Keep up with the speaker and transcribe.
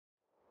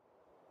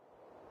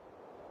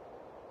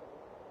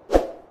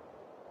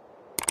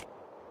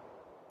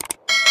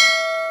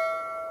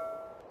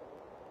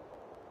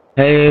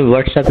Hey,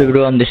 what's up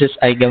everyone? This is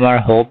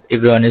IGamer. Hope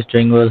everyone is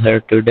doing well here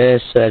today.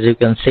 So as you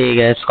can see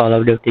guys, Call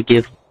of Duty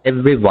gives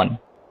everyone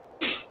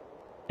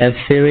a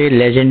very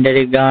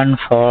legendary gun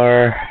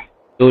for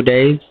 2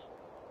 days.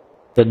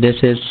 So this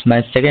is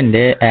my second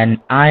day and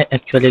I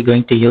actually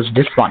going to use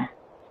this one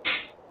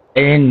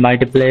in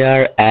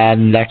multiplayer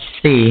and let's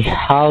see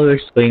how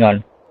it's going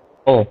on.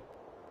 Oh,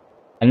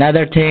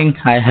 another thing,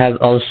 I have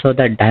also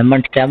the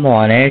diamond camo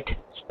on it.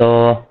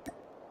 So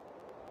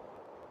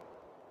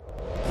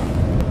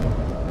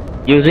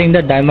using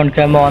the diamond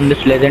camo on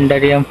this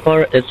legendary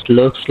M4, it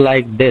looks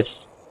like this.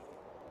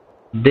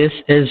 This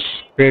is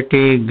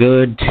pretty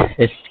good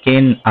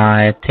skin,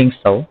 I think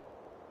so.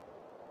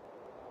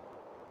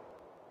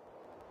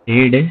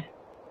 Read.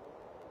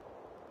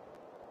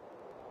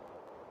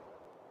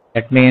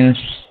 That means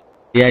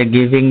we are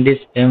giving this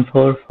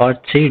M4 for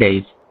 3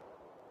 days,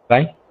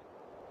 right?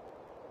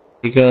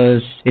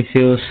 Because if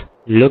you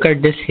look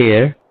at this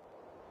here,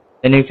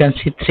 then you can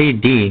see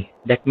 3D.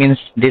 That means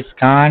this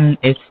gun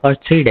is for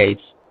 3 days.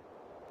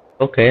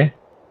 Okay,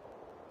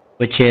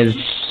 which is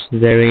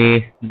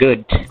very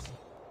good.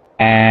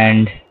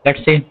 And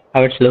let's see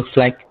how it looks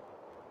like.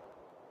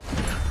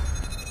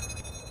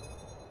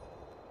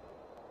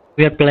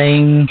 We are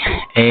playing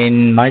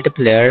in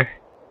multiplayer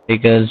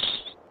because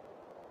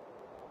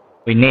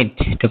we need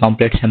to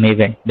complete some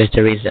event. That's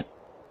the reason.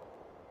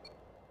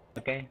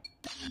 Okay.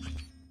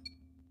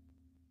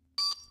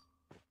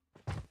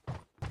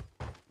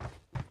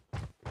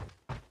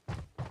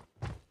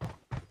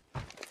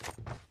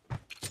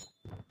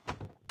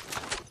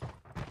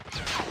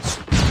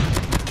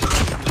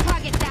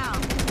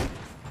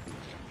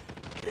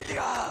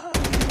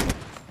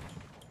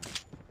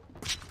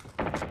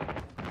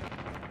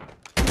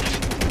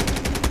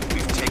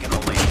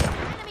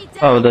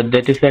 Oh, the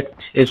death effect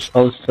is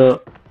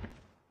also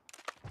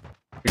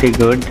pretty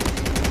good.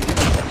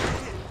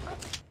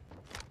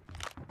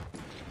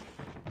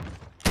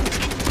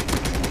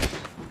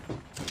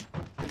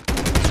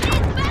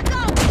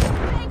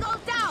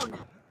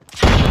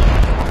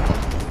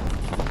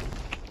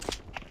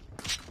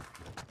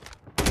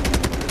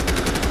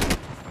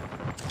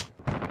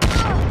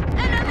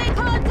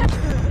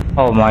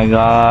 Oh my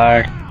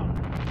god,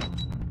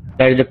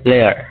 there is a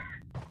player.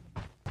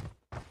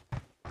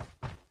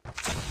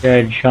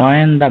 They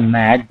join the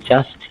match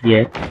just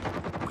yet.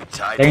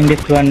 I think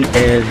this one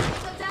is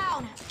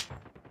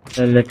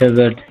a little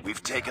bit.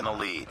 We've taken the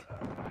lead.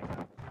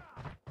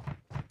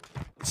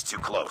 It's too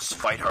close.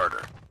 Fight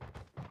harder.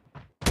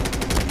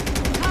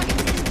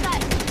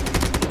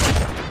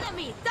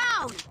 Enemy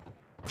down.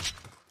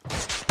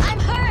 I'm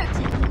hurt.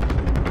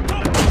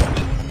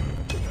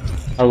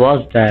 How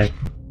was that?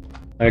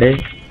 Ready?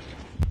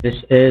 This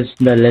is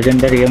the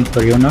legendary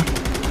M4, you know?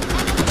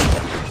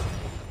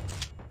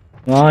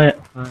 Why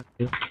are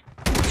you?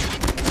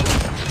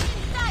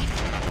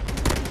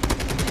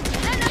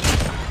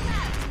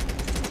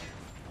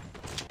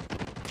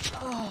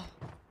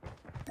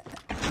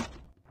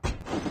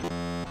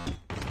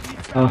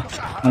 Oh,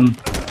 I'm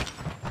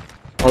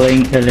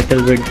falling a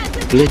little bit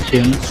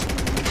glitching.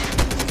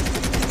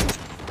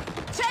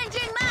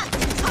 Changing map.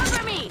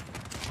 Cover me.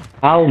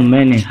 How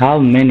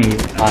many you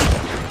are?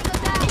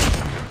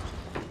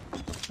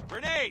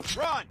 Grenade,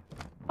 run!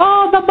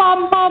 Oh, the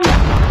bomb!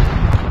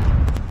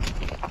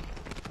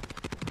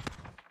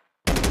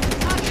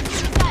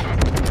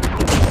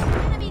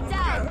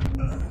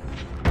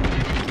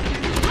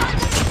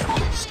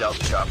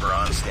 Stealth chopper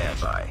on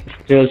standby.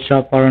 Still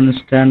chopper on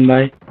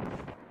standby.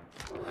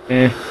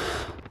 Okay.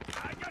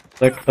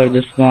 Wait for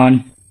this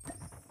one.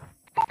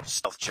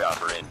 Stealth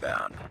chopper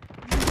inbound.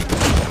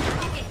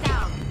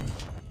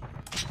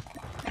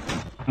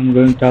 I'm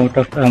going out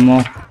of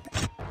ammo.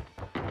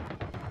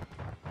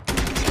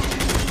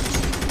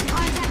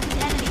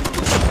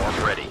 Swarm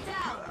ready.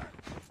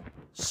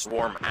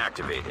 Swarm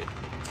activated.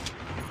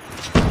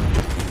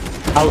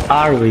 How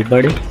are we,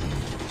 buddy?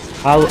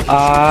 How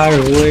are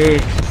we?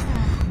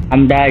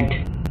 I'm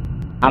dead.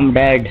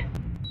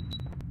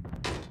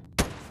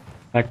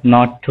 But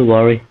not to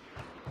worry.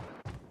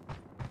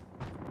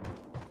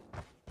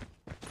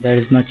 There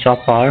is my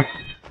chopper.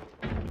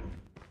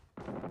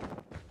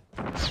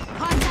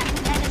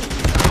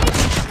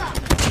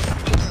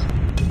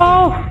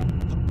 Oh!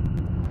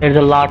 There's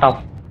a lot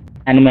of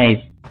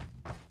enemies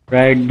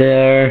right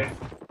there.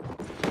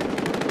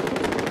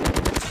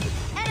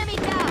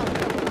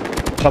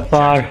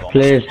 Chopper,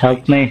 please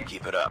help me.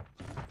 Keep it up.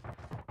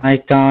 I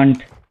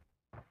can't.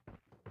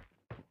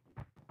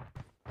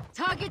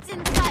 Targets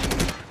in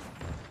sight.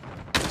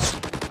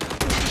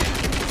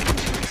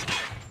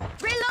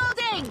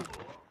 Reloading.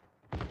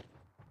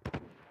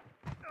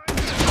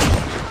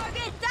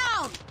 Target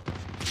down.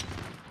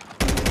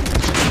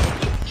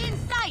 In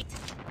sight.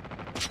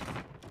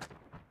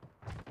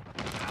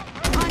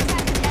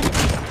 Contact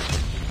enemy.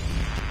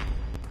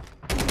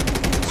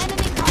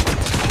 Enemy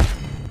contact.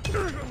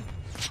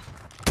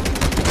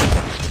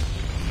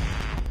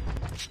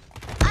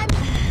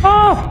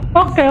 Oh,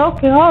 okay,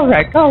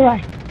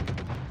 alright.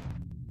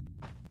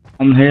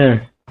 I'm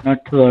here,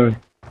 not to worry.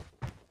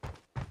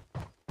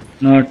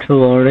 Not to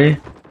worry.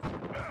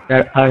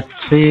 There are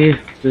 3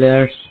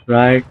 players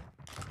right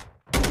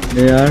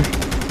there.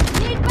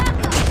 Need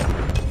backup.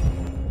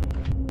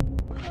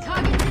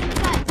 Targets in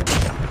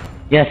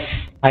sight. Yes,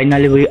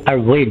 finally we are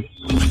win.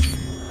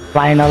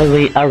 Finally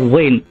we are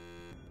win.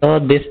 So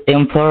this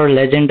M4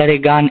 legendary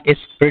gun is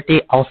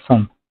pretty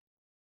awesome.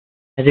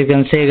 As you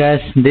can see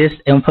guys, this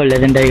M4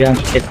 legendary gun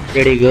is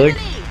pretty good.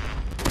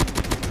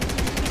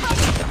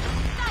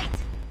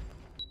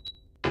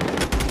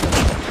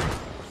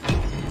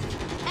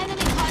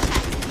 Enemy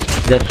contact.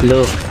 Just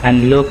look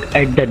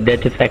at the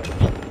death effect.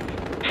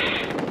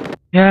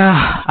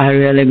 Yeah, I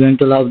really going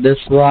to love this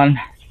one.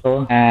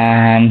 So,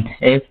 and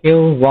if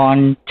you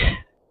want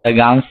the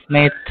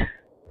Gunsmith,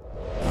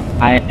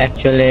 I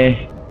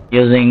actually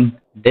using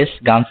this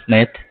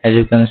Gunsmith, as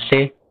you can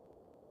see.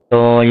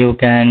 So you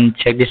can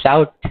check this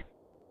out.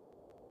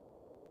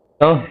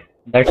 So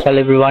that's all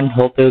everyone.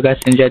 Hope you guys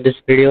enjoyed this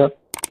video.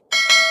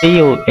 See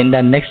you in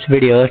the next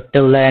video.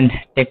 Till then,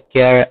 take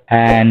care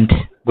and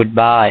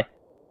goodbye.